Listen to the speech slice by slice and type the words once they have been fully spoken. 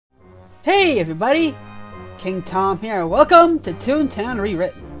Hey everybody! King Tom here. Welcome to Toontown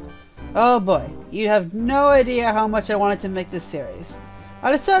Rewritten. Oh boy, you have no idea how much I wanted to make this series.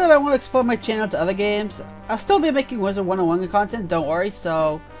 I decided I want to explore my channel to other games. I'll still be making Wizard 101 content, don't worry,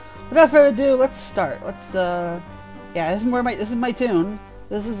 so without further ado, let's start. Yeah, this is my tune.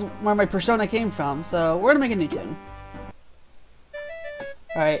 This is where my persona came from, so we're gonna make a new tune.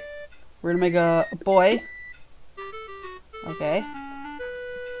 Alright, we're gonna make a boy. Okay.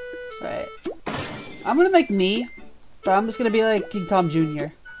 Alright. I'm gonna make me, but I'm just gonna be like King Tom Jr.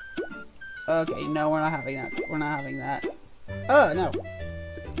 Okay, no, we're not having that. We're not having that. Oh, no.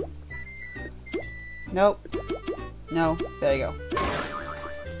 Nope. No. There you go.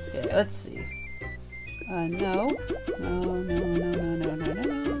 Okay, let's see. No. No.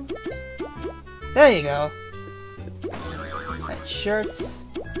 There you go. Alright, shirts.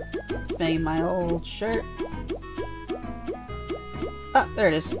 Let's make my old shirt. Ah, there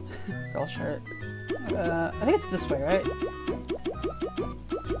it is. Girl shirt. I think it's this way, right?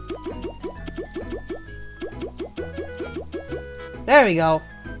 There we go.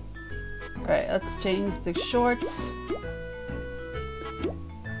 Alright, let's change the shorts.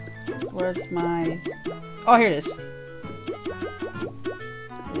 Where's my... Oh, here it is.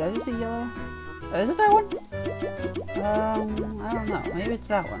 Is this a yellow? Is it that one? I don't know. Maybe it's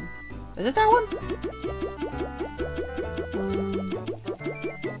that one. Is it that one?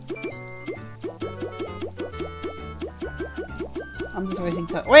 I'm just wasting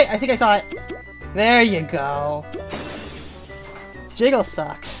time. Wait, I think I saw it! There you go! Jiggle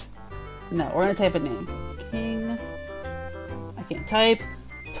sucks. No, we're gonna type a name. King... I can't type.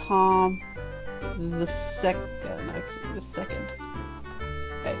 Tom... the second.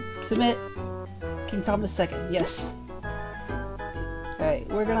 Okay, submit. King Tom the second, yes. Okay,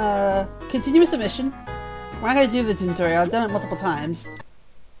 we're gonna continue with submission. We're not gonna do the tutorial, I've done it multiple times.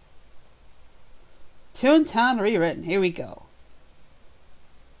 Toontown Rewritten, here we go.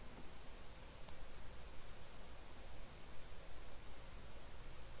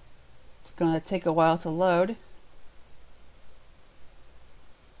 It's gonna take a while to load.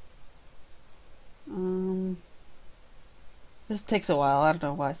 This takes a while, I don't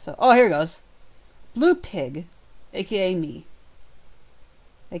know why. So, oh, here it goes. Blue Pig, aka me.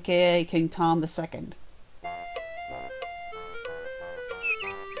 AKA King Tom the second.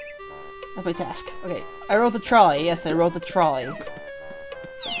 That's my task. Okay, I wrote the trolley. Yes, I wrote the trolley.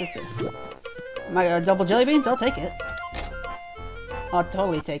 What is this? Am I gonna double jelly beans? I'll take it. I'll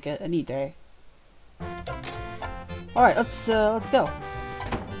totally take it any day. Alright, let's go.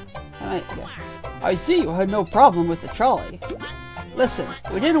 Alright, yeah. I see you had no problem with the trolley. Listen,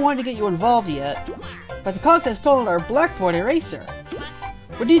 we didn't want to get you involved yet, but the Cogs has stolen our blackboard eraser.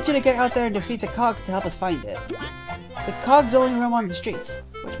 We need you to get out there and defeat the Cogs to help us find it. The Cogs only roam on the streets,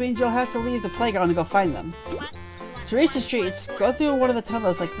 which means you'll have to leave the playground to go find them. To reach the streets, go through one of the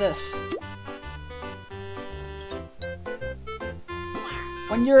tunnels like this.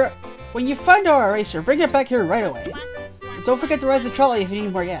 When you find our eraser, bring it back here right away. But don't forget to ride the trolley if you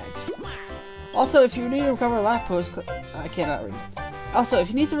need more gags. Also, if you need to recover Lapus, I cannot read. Also, if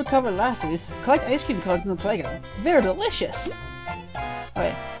you need to recover Lapus, collect ice cream cones in the playground. They're delicious!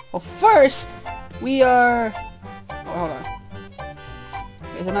 Okay, well first, we are... Oh, hold on.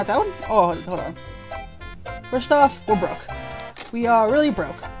 Is it not that one? Oh, hold on. First off, we're broke. We are really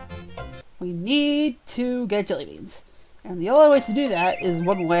broke. We need to get jelly beans. And the only way to do that is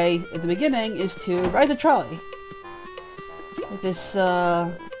one way at the beginning is to ride the trolley. With this,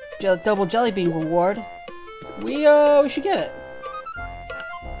 double jelly bean reward, we should get it.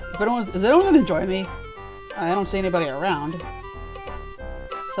 Is anyone gonna join me? I don't see anybody around.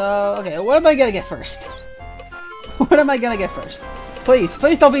 So, okay, what am I gonna get first? What am I gonna get first? Please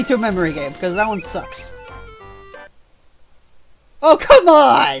don't be to a memory game, because that one sucks. Oh, come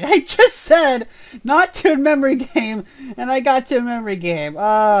on! I just said not to a memory game, and I got to a memory game.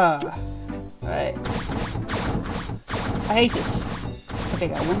 Right. I hate this. Okay,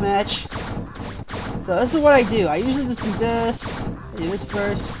 got one match. So this is what I do. I usually just do this. I do this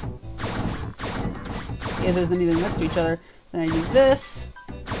first. If there's anything next to each other, then I do this.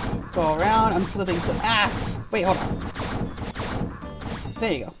 Go around. I'm flipping so. Ah! Wait, hold on.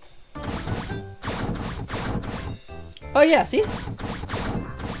 There you go. Oh yeah, see?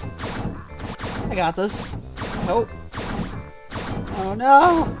 I got this. Oh. Oh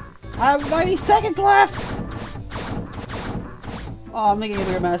no! I have 90 seconds left! Oh, I'm making a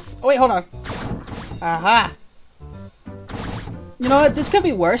bigger mess. Oh wait, hold on. Aha! You know what? This could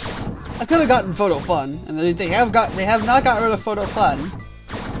be worse. I could have gotten photo fun, and they have not gotten rid of photo fun.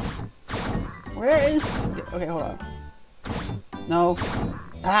 Where is? Okay, hold on. No.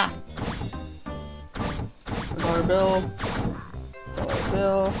 Ah! Dollar bill. Dollar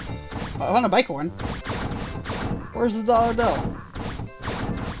bill. Oh, I want a bike horn. Where's the dollar bill?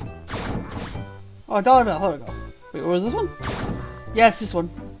 Oh, dollar bill. There we go. Wait, what was this one? Yeah, it's this one.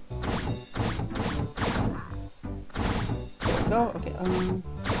 There we go. Okay.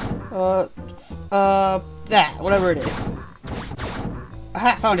 That. Whatever it is.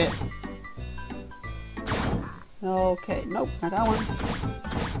 Aha! Found it. Okay. Nope. Not that one.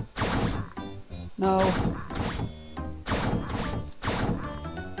 No.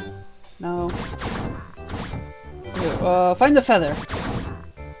 No. Okay, find the feather.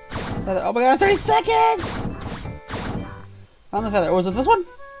 Oh my god, 30 seconds! Found the feather. Was it this one?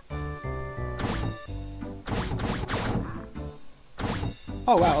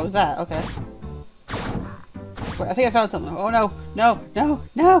 Oh wow, what was that? Okay. Wait, I think I found something. Oh no! No! No!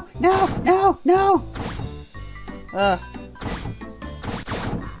 No! No! No! No!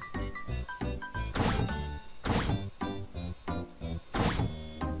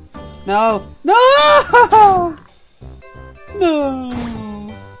 No! No! No!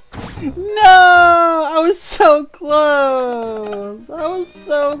 No! I was so close! I was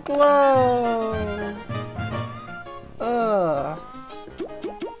so close! Ugh.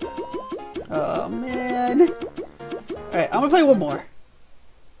 Oh man. Alright, I'm gonna play one more.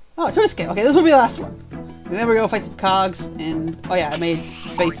 Oh, twist escape. Okay, this will be the last one. And then we're gonna fight some cogs and oh yeah, I made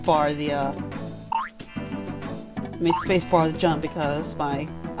spacebar the jump because I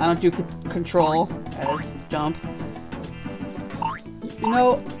don't do control as jump. You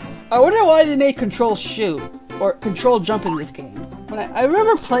know, I wonder why they made control shoot or control jump in this game. When I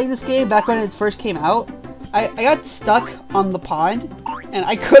remember playing this game back when it first came out, I got stuck on the pond and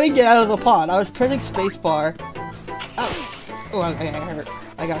I couldn't get out of the pond. I was pressing spacebar. Oh, I got hurt.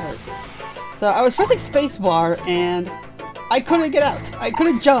 I got hurt. So I was pressing spacebar and I couldn't get out. I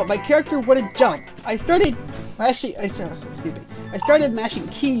couldn't jump. My character wouldn't jump. I started mashing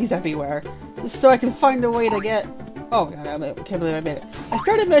keys everywhere just so I could find a way to get. Oh god, I can't believe I made it. I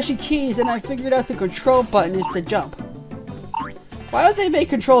started mashing keys and I figured out the control button is to jump. Why would they make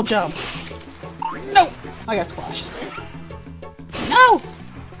control jump? No! I got squashed. No!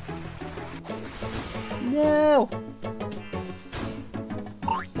 No!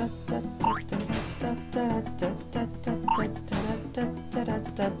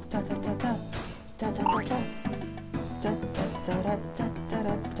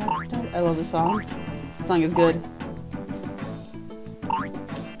 I love this song. This song is good.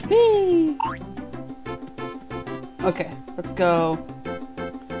 Whee! Okay, let's go.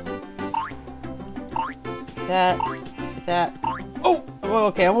 That. Oh!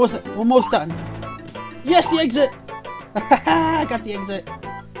 Okay, almost done. Yes, the exit! I got the exit.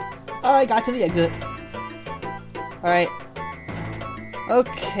 I got to the exit. Alright.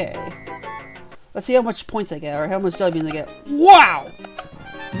 Okay. Let's see how much points I get, or how much jelly beans I get. Wow!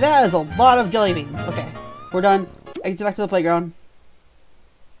 That is a lot of jelly beans. Okay, we're done. I get back to the playground.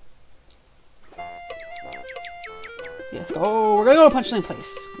 Yes, go. We're gonna go to Punchline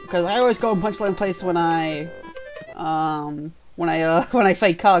Place because I always go in Punchline Place when I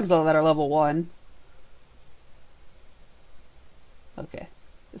fight cogs though that are level 1. Okay,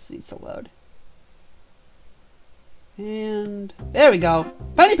 this needs to load. And there we go.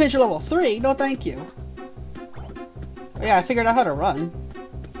 Penny Pincher level 3. No, thank you. Oh, yeah, I figured out how to run.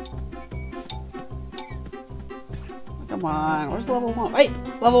 Come on, where's level 1? Wait,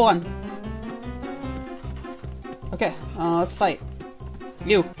 level 1. Okay, let's fight.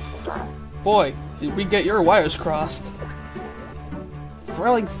 You. Boy, did we get your wires crossed.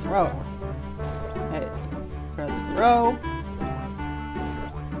 Thrilling throw. Hey, we're gonna throw.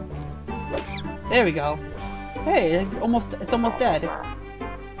 There we go. Hey, it's almost dead.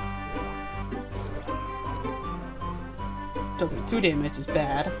 Okay, 2 damage is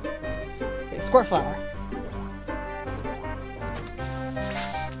bad. Okay, Squirt Flower.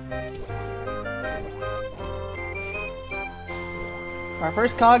 Our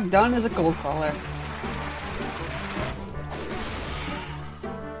first cog done is a gold collar.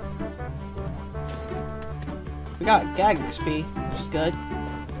 We got Gag XP, which is good.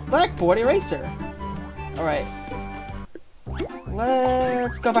 Blackboard Eraser. Alright.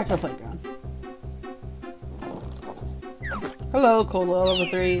 Let's go back to the playground. Hello, cold level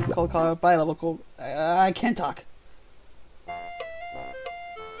 3, cold collar, bye level cold. I can't talk.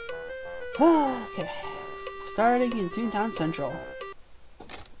 Okay. Starting in Toontown Central.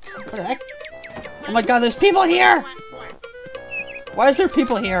 What the heck? Oh my god, there's people here! Why is there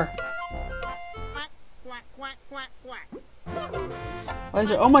people here? Why is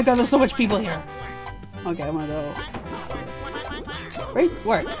there? Oh my god, there's so much people here! Okay, I'm gonna go. Great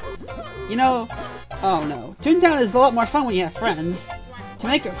work! You know, Oh no. Toontown is a lot more fun when you have friends. To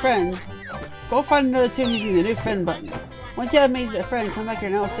make a friend, go find another toon using the new friend button. Once you have made a friend, come back here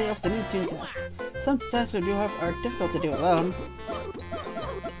and I will set off the new toon task. Some tasks we do have are difficult to do alone.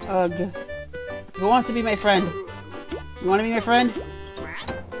 Ugh. Who wants to be my friend? You want to be my friend?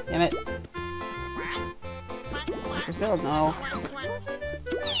 Damn it. I feel no.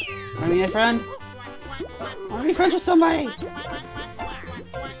 Want to be my friend? I want to be friends with somebody!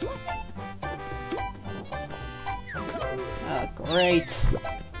 Oh, great.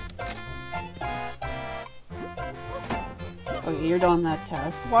 Okay, you're done that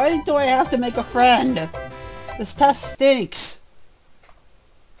task. Why do I have to make a friend? This task stinks.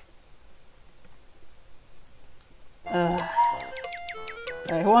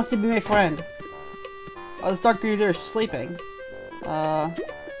 Alright, who wants to be my friend? Oh, this dark greeter is sleeping.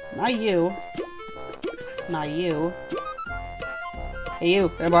 Not you. Not you. Hey you,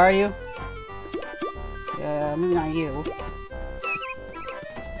 can I borrow you? Yeah, maybe not you.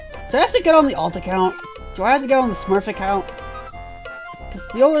 Do I have to get on the alt account? Do I have to get on the Smurf account? Because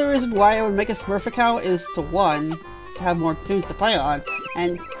the only reason why I would make a Smurf account is to, 1, to have more tunes to play on,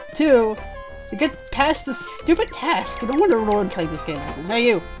 and 2, to get past this stupid task. No wonder no one played this game. Hey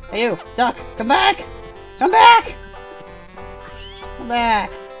you! Hey you! Duck! Come back! Come back! Come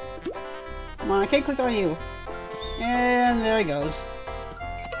back! Come on, I can't click on you. And there he goes.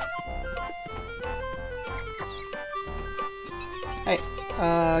 Hey,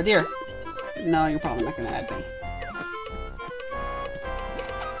 dear. No, you're probably not gonna add me.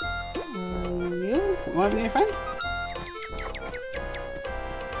 You? Wanna be my friend?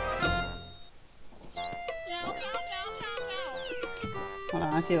 Hold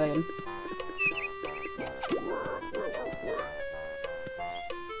on, I'll see if I can...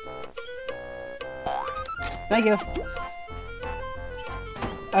 Thank you!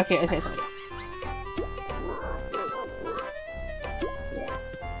 Okay.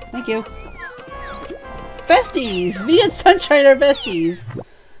 Thank you! Besties! Me and Sunshine are besties!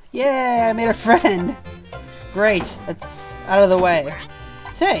 Yeah, I made a friend! Great, that's out of the way.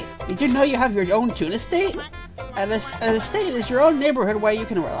 Say, did you know you have your own toon estate? An estate is your own neighborhood where you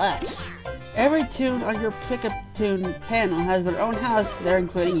can relax. Every toon on your pickup toon panel has their own house there,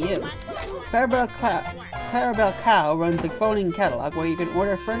 including you. Clarabelle Cow runs a phoning catalog where you can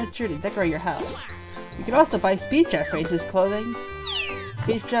order furniture to decorate your house. You can also buy speech chat phrases, clothing,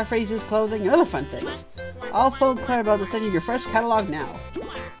 and other fun things. I'll phone Clarabelle to send you your first catalog now.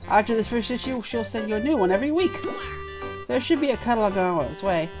 After this first issue, she'll send you a new one every week. There should be a catalog on its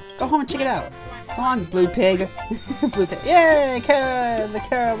way. Go home and check it out. So long, Blue Pig. Blue Pig. Yay! The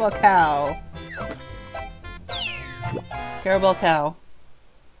Clarabelle Cow. Clarabelle Cow.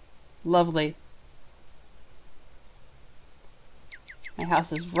 Lovely. My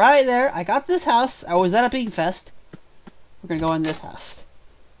house is right there. I got this house. I was at a Bean Fest. We're gonna go in this house.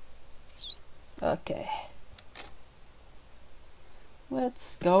 Okay.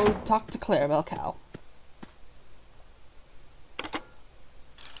 Let's go talk to Clarabelle Cow.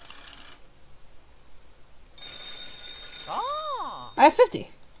 Oh. I have 50.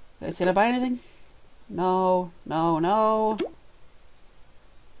 Did I buy anything? No. I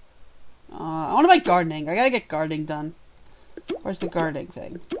want to buy gardening. I gotta get gardening done. Where's the gardening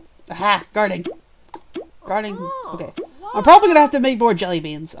thing? Aha! Gardening! Gardening. Okay. I'm probably gonna have to make more jelly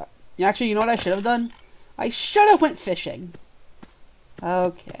beans. Actually, you know what I should have done? I should have went fishing.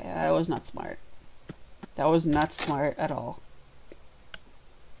 Okay, that was not smart. That was not smart at all.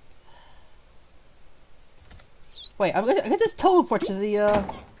 Wait, I got this teleport to the,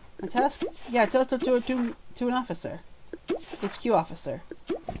 my task? Yeah, teleport to an officer. HQ officer.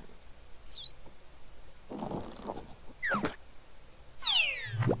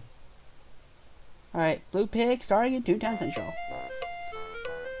 Alright, Blue Pig starring in Toontown Central.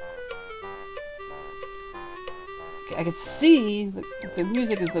 Okay, I can see the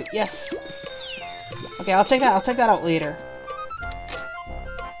music is the yes. Okay, I'll check that out later.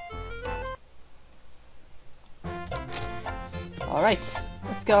 Alright,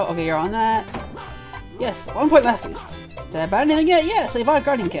 let's go. Okay, you're on that. Yes, 1 point left at least. Did I buy anything yet? Yes, I bought a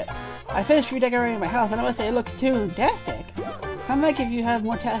gardening kit. I finished redecorating my house and I must say it looks toon-tastic. Come back if you have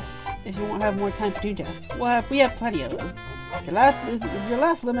more tasks. If you won't have more time for toon tasks. We have plenty of them. Your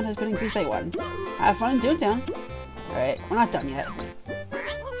laugh limit has been increased by 1. Have fun in Toontown. Alright, we're not done yet.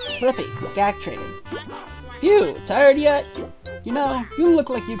 Flippy, gag trading. Phew, tired yet? You know, you look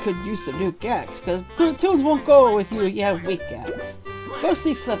like you could use some new gags, because toons won't go with you if you have weak gags. Go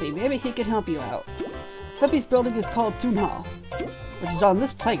see Flippy, maybe he can help you out. Flippy's building is called Toon Hall, which is on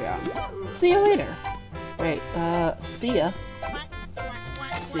this playground. See you later. Wait, see ya.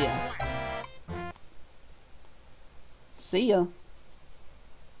 See ya. See ya.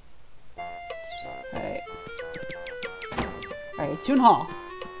 Alright. Alright, Toon Hall.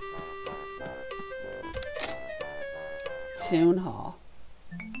 Toon Hall.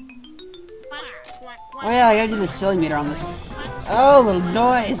 Oh yeah, I gotta do the ceiling meter on this. Oh, the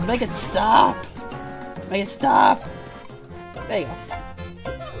noise! Make it stop! Make it stop! There you go.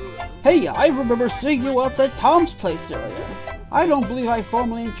 Hey, I remember seeing you outside Tom's place earlier. I don't believe I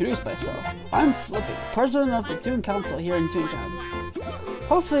formally introduced myself. I'm Flippy, president of the Toon Council here in Toontown.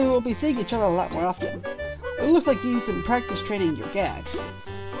 Hopefully we'll be seeing each other a lot more often. It looks like you need some practice training your gags.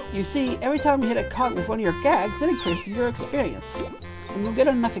 You see, every time you hit a cog with one of your gags, it increases your experience. When you get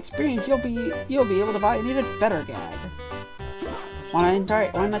enough experience, you'll be able to buy an even better gag. Why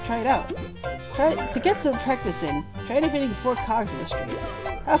not try it out? To get some practice in, try defeating 4 cogs in the street.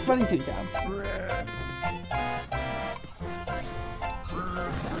 Have fun in Toontown.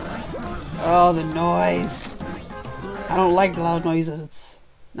 Oh, the noise. I don't like loud noises. It's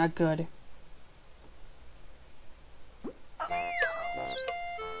not good.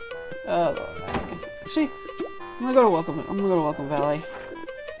 Oh, the lag. Actually, I'm gonna go to Welcome Valley.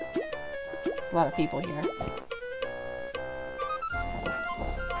 There's a lot of people here.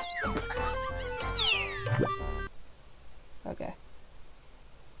 Okay.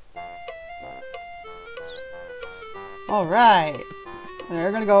 Alright.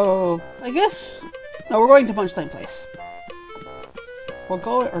 We're gonna go, I guess. No, we're going to Punchline Place. We're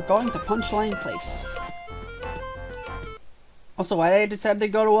going to Punchline Place. Also, why did I decide to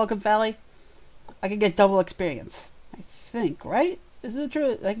go to Welcome Valley? I can get double experience. I think, right? Is it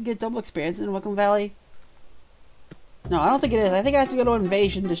true? I can get double experience in Welcome Valley? No, I don't think it is. I think I have to go to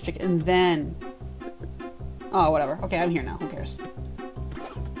Invasion District and then... Oh, whatever. Okay, I'm here now. Who cares?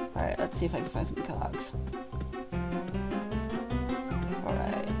 Alright, let's see if I can find some cogs.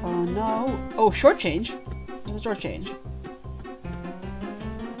 Alright. Oh, no. Oh, short change. What's a short change?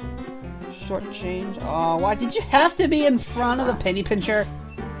 Short change. Oh, why did you have to be in front of the penny pincher?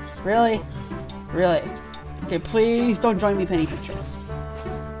 Really? Really? Okay, please don't join me, penny pincher.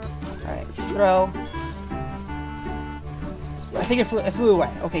 Alright, throw. I think it flew away.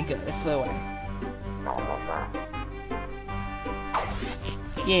 Okay, good. It flew away.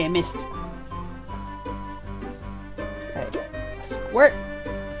 Yeah, missed. Alright. Squirt.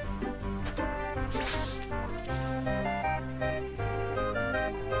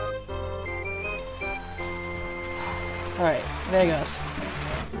 Alright, there it goes.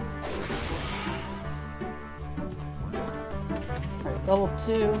 Alright, level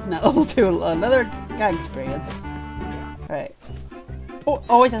 2. Not level 2, another gag experience. Alright.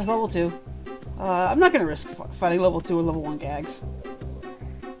 Oh wait, that's level 2. I'm not gonna risk fighting level 2 and level 1 gags.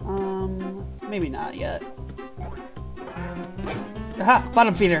 Maybe not yet. Aha!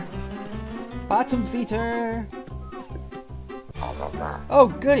 Bottom feeder! Bottom feeder! Oh,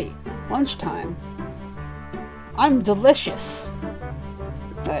 goody! Lunchtime! I'm delicious!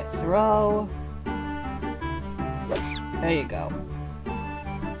 Alright, throw. There you go.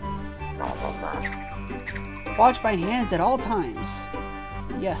 Watch my hands at all times.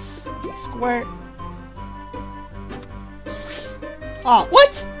 Yes. Squirt. Oh,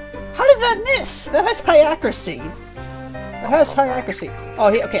 what? How did that miss? That has high accuracy. That has high accuracy. Oh,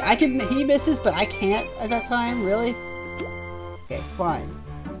 okay, he misses, but I can't at that time? Really? Okay, fine.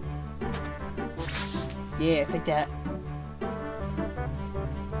 Yeah, take that.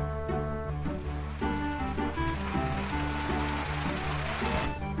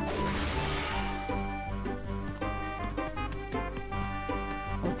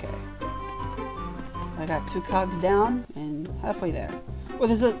 Okay. I got 2 cogs down and halfway there. Well,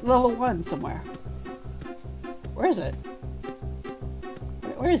 there's a level 1 somewhere. Where is it?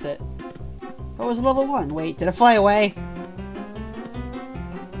 Where is it? That was level 1. Wait, did it fly away?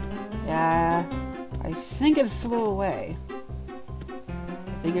 Yeah, I think it flew away.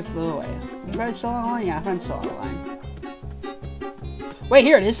 Is Fred still on the line? Yeah, Fred's still on the line. Wait,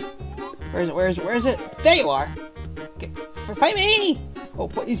 here it is. Where is it? There you are. Fight me! Oh,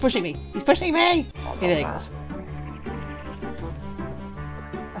 he's pushing me. He's pushing me! Okay, there he goes.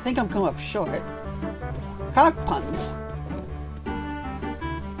 I think I'm coming up short. Cock puns.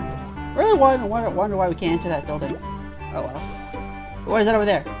 Really wonder why we can't enter that building. Oh well. What is that over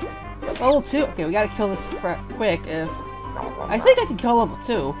there? Level 2? Okay, we gotta kill this quick if... I think I can kill level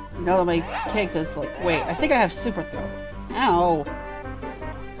 2. Now that my character's like... Wait, I think I have super throw. Ow!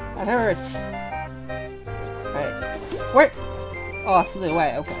 That hurts. Alright, squirt! Oh, I flew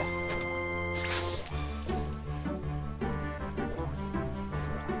away, okay.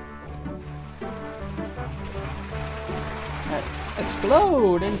 Alright,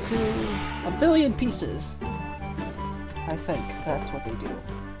 explode into a billion pieces. I think that's what they do.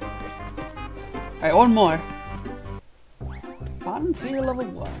 Alright, one more. Bottom fear level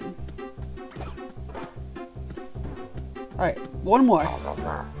 1. Alright, one more.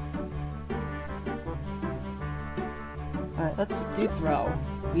 Alright, let's do throw.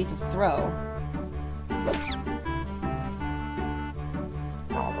 We need to throw.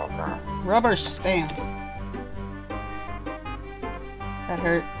 Rubber stamp. That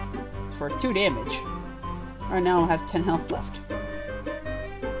hurt for 2 damage. Right now I have 10 health left.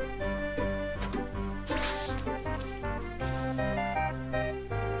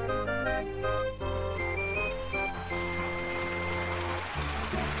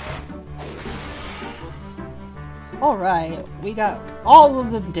 Alright, we got all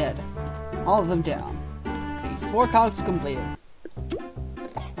of them dead. All of them down. Okay, 4 cogs completed.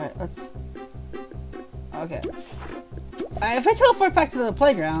 Alright, let's... Okay. If I teleport back to the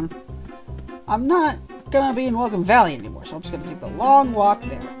playground, I'm not gonna be in Welcome Valley anymore, so I'm just gonna take the long walk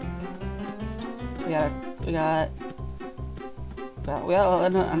there. We got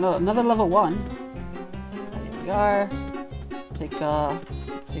another level 1. Here we are. Take a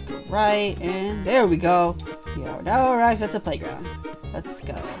right, and there we go. We are now arrived at the playground. Let's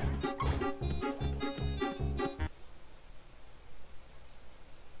go.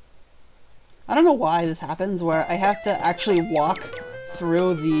 I don't know why this happens, where I have to actually walk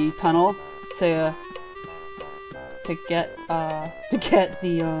through the tunnel to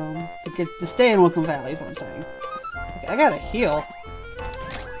stay in Welcome Valley is what I'm saying. Okay, I gotta heal.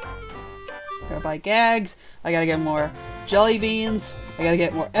 Gotta buy gags. I gotta get more jelly beans. I gotta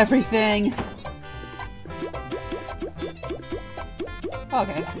get more everything.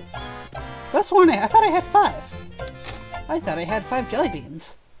 Okay. That's one. I thought I had 5. I thought I had 5 jelly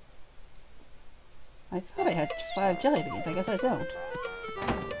beans. I thought I had 5 jelly beans. I guess I don't.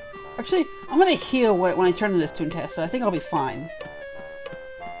 Actually, I'm gonna heal when I turn in this Toon test, so I think I'll be fine.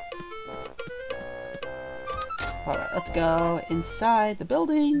 Alright, let's go inside the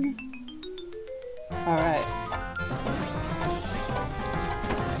building. Alright.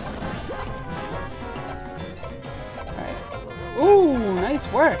 Alright. Ooh,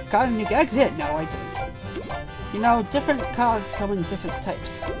 nice work. Got a new gags yet? No, I didn't. You know, different cogs come in different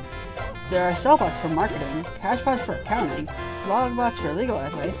types. There are sellbots for marketing, cashbots for accounting, logbots for legal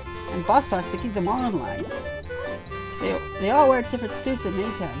advice, and bossbots to keep them all online. They all wear different suits and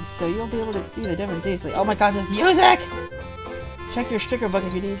name tags, so you'll be able to see the difference easily. Oh my god, this music! Check your sticker book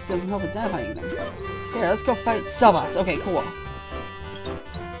if you need some help identifying them. Here, let's go fight sellbots. Okay, cool.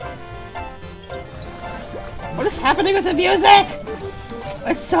 What is happening with the music?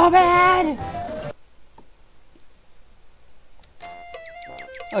 It's so bad!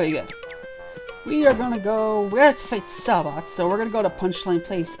 Okay, good. We are gonna go... Let's fight sellbots, so we're gonna go to Punchline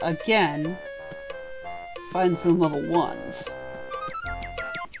Place again. Find some level 1s.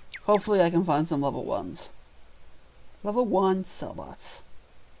 Hopefully I can find some level 1s. Level 1 sellbots.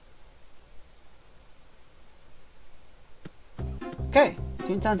 Okay,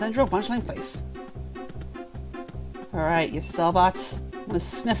 Toontown Central, Punchline Place. Alright, you sellbots. I'm gonna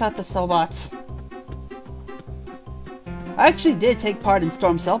sniff out the sellbots. I actually did take part in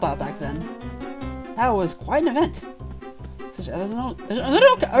Storm Sellbot back then. That was quite an event.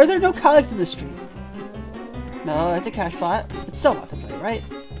 Are there no colleagues in the street? No, it's a cashbot. It's Sellbot to play, right?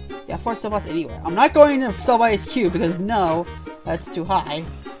 Yeah, 4 Sellbots anywhere. I'm not going to Sellbot HQ because no, that's too high.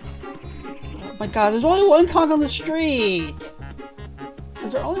 Oh my god, there's only 1 cog on the street!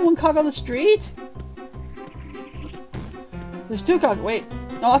 Is there only 1 cog on the street? There's 2 cogs. Wait.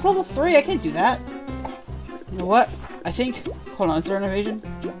 No, that's level 3. I can't do that. You know what? I think... Hold on, is there an evasion?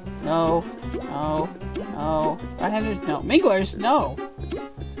 No. No. No. Binders? No. Minglers? No.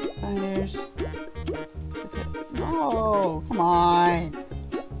 Binders. Okay. No. Come on.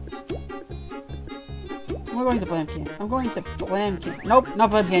 We're going to Blam Canyon. I'm going to Blam Canyon. Nope, not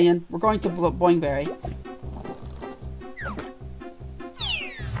Blam Canyon. We're going to Boingberry.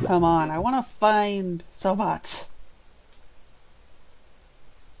 Come on, I want to find Sellbots.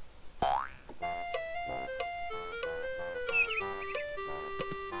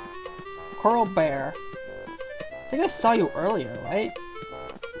 Coral Bear. I think I saw you earlier, right?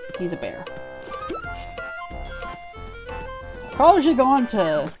 He's a bear. Probably should go on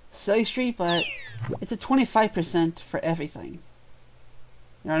to Silly Street, but it's a 25% for everything. You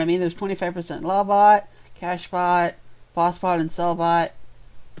know what I mean? There's 25% Lawbot, Cashbot, Bossbot, and Sellbot.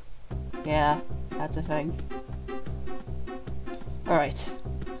 Yeah, that's a thing. Alright.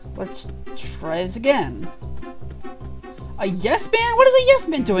 Let's try this again. A yes man? What is a yes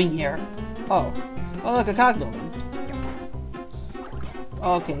man doing here? Oh. Oh, look, a cog building.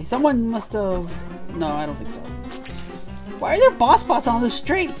 Okay, someone must have... No, I don't think so. Why are there boss spots on the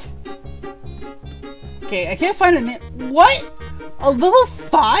street? Okay, I can't find a name. What? A level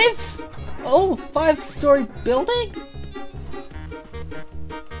 5? Oh, 5-story building?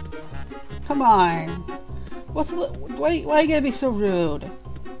 Come on. What's the... Why you gotta be so rude?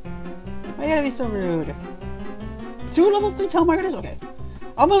 Why you gotta be so rude? 2 level 3 telemarketers? Okay.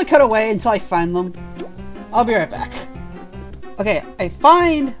 I'm gonna cut away until I find them. I'll be right back. Okay, I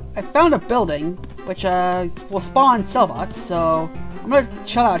found a building which will spawn Cellbots, so I'm gonna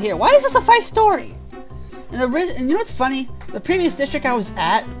chill out here. Why is this a 5-story? And you know what's funny? The previous district I was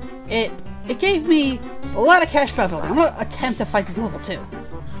at, it gave me a lot of cash per building. I'm gonna attempt to fight this level 2.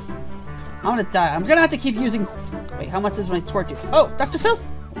 I'm gonna die. I'm gonna have to keep using... Wait, how much does my squirt do? Oh, Dr. Phil?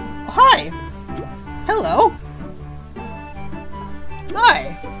 Oh, hi! Hello!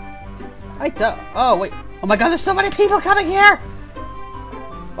 Hi! Oh, wait. Oh my god, there's so many people coming here!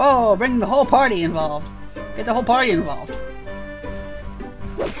 Oh, bring the whole party involved. Get the whole party involved.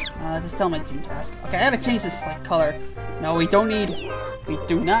 Just tell my team task. Okay, I gotta change this, like, color. No, we do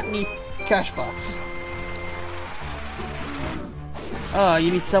not need cash bots. Oh,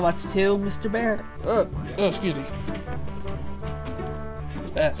 you need Cellbots too, Mr. Bear? Excuse me.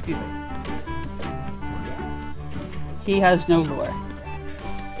 Excuse me. He has no lure.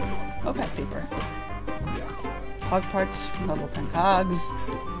 Oh, pet paper. Hog parts, level 10 cogs.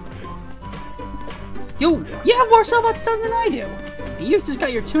 You have more Cellbots done than I do! You just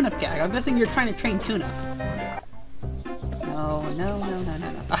got your tune-up gag. I'm guessing you're trying to train tune-up. No.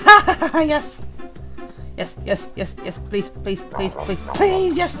 Yes! Yes, please,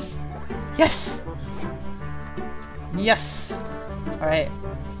 yes! Yes! Alright.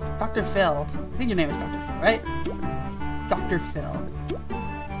 Dr. Phil. I think your name is Dr. Phil, right? Dr. Phil.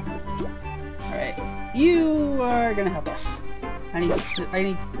 Alright. You are gonna help us. I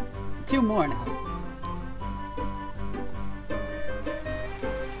need 2 more now.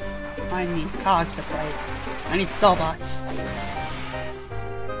 I need cogs to fight. I need Cellbots.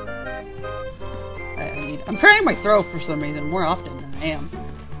 I'm training my throw for some reason more often than I am.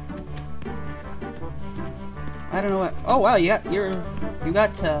 I don't know what. Oh wow, you got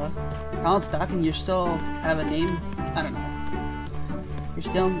Colin Stock and you still have a name. I don't know. You're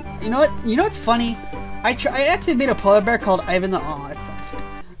still. You know what? You know what's funny? I actually made a polar bear called Ivan the. Oh, that sucks.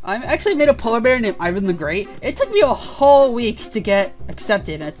 I actually made a polar bear named Ivan the Great. It took me a whole week to get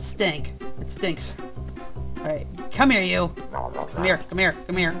accepted, and it stinks. All right, come here, you. Come here,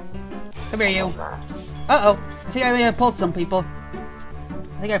 you. Uh-oh. I think I may have pulled some people.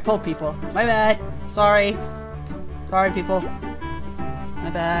 I think I pulled people. My bad. Sorry. Sorry, people. My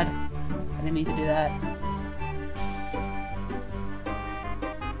bad. I didn't mean to do that.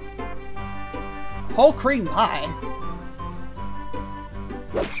 Whole cream pie.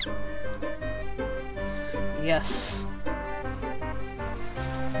 Yes.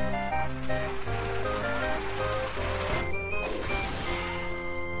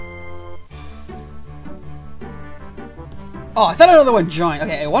 Oh, I thought another one joined.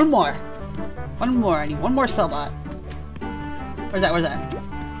 Okay, one more. I need one more Cellbot. Where's that?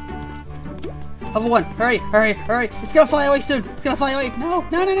 Level 1. Hurry. It's gonna fly away soon. No.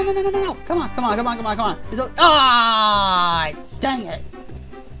 Come on. Ah, dang it.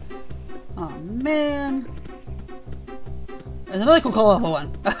 Oh, man. There's another cool level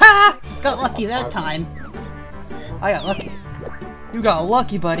 1. Got lucky that time. I got lucky. You got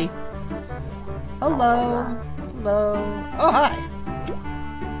lucky, buddy. Hello. Oh, hi.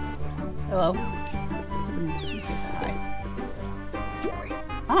 Hello. Let me say hi.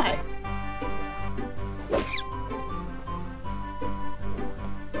 Hi.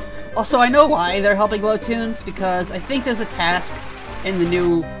 Also, I know why they're helping Low-Tunes, because I think there's a task in the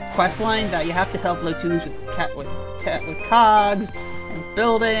new quest line that you have to help Low-Tunes with cogs and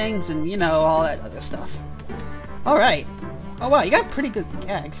buildings and, you know, all that other stuff. Alright. Oh wow, you got pretty good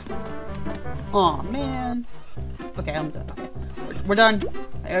gags. Aw, man. Okay, I'm done. Okay. We're done.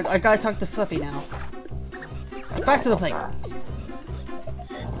 I gotta talk to Flippy now. Back to the playground.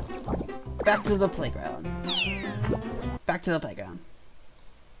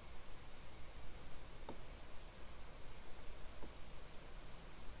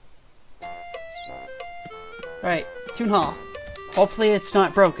 Alright, Toon Hall. Hopefully it's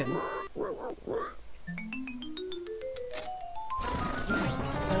not broken.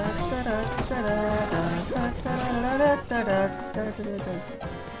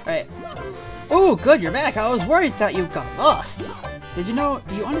 Alright. Oh, good, you're back. I was worried that you got lost. Do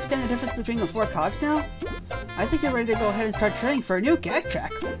you understand the difference between the 4 cogs now? I think you're ready to go ahead and start training for a new gag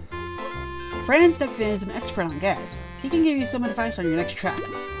track. Franz Nickvan is an expert on gags. He can give you some advice on your next track.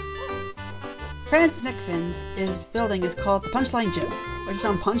 Franz McFinn's building is called the Punchline Gym, which is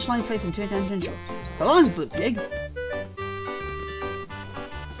on Punchline Place in Toontown Central. So long, Blue Pig!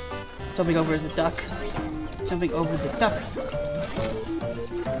 Jumping over the duck. Jumping over the duck.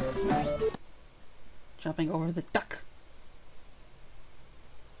 Jumping over the duck.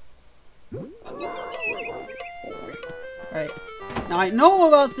 Alright. Now I know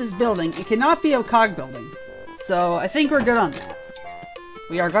about this building. It cannot be a cog building. So I think we're good on that.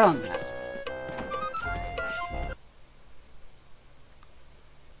 We are good on that.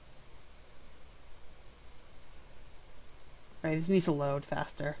 Alright, this needs to load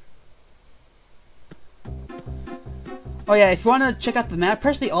faster. Oh yeah, if you want to check out the map,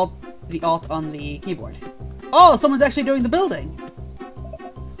 press the Alt on the keyboard. Oh, someone's actually doing the building!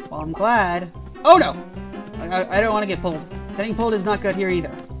 Well, I'm glad. Oh no! I don't want to get pulled. Getting pulled is not good here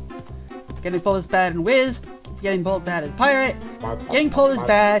either. Getting pulled is bad in Wiz. Getting pulled bad in Pirate. Getting pulled is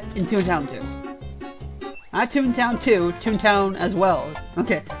bad in Toontown 2. Not Toontown 2, Toontown as well.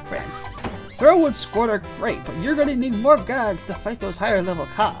 Okay, friends. Throwwood squad are great, but you're gonna need more gags to fight those higher level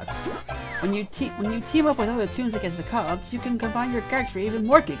cogs. When you team up with other toons against the cogs, you can combine your gags for even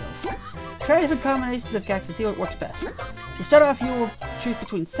more giggles. Try different combinations of gags to see what works best. To start off, you will choose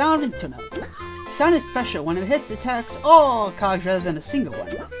between Sound and Tune-Up. Sound is special. When it hits, attacks all cogs rather than a single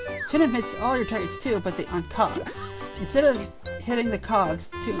one. Tune-Up hits all your targets too, but they aren't cogs. Instead of hitting the cogs,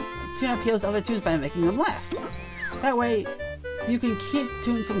 Tune-Up heals other toons by making them laugh. That way, you can keep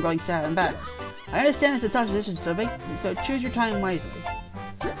toons from going sad in battle. I understand it's a tough decision, so choose your time wisely.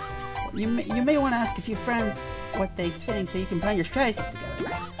 You may want to ask a few friends what they think so you can plan your strategies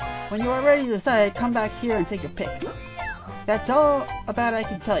together. When you are ready to decide, come back here and take your pick. That's all about I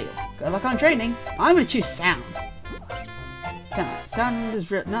can tell you. Good luck on training. I'm going to choose Sound. Sound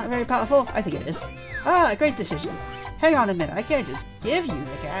is not very powerful? I think it is. Ah, great decision. Hang on a minute, I can't just give you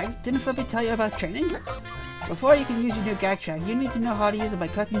the gags. Didn't Flippy tell you about training? Before you can use your new gag track, you need to know how to use it by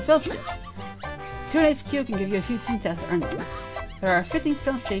collecting film strips. Toon HQ can give you a few toon tests to earn them. There are 15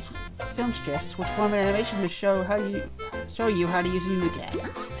 film strips which form an animation to show you how to use your new gag.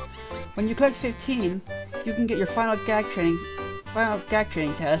 When you collect 15, you can get your final gag training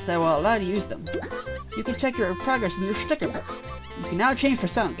test that will allow you to use them. You can check your progress in your sticker book. You can now train for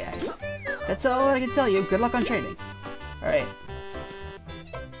sound gags. That's all I can tell you. Good luck on training. Alright.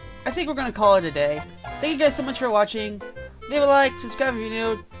 I think we're gonna call it a day. Thank you guys so much for watching. Leave a like, subscribe if you're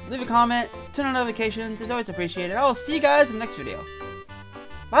new, leave a comment, turn on notifications. It's always appreciated. I will see you guys in the next video.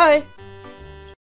 Bye!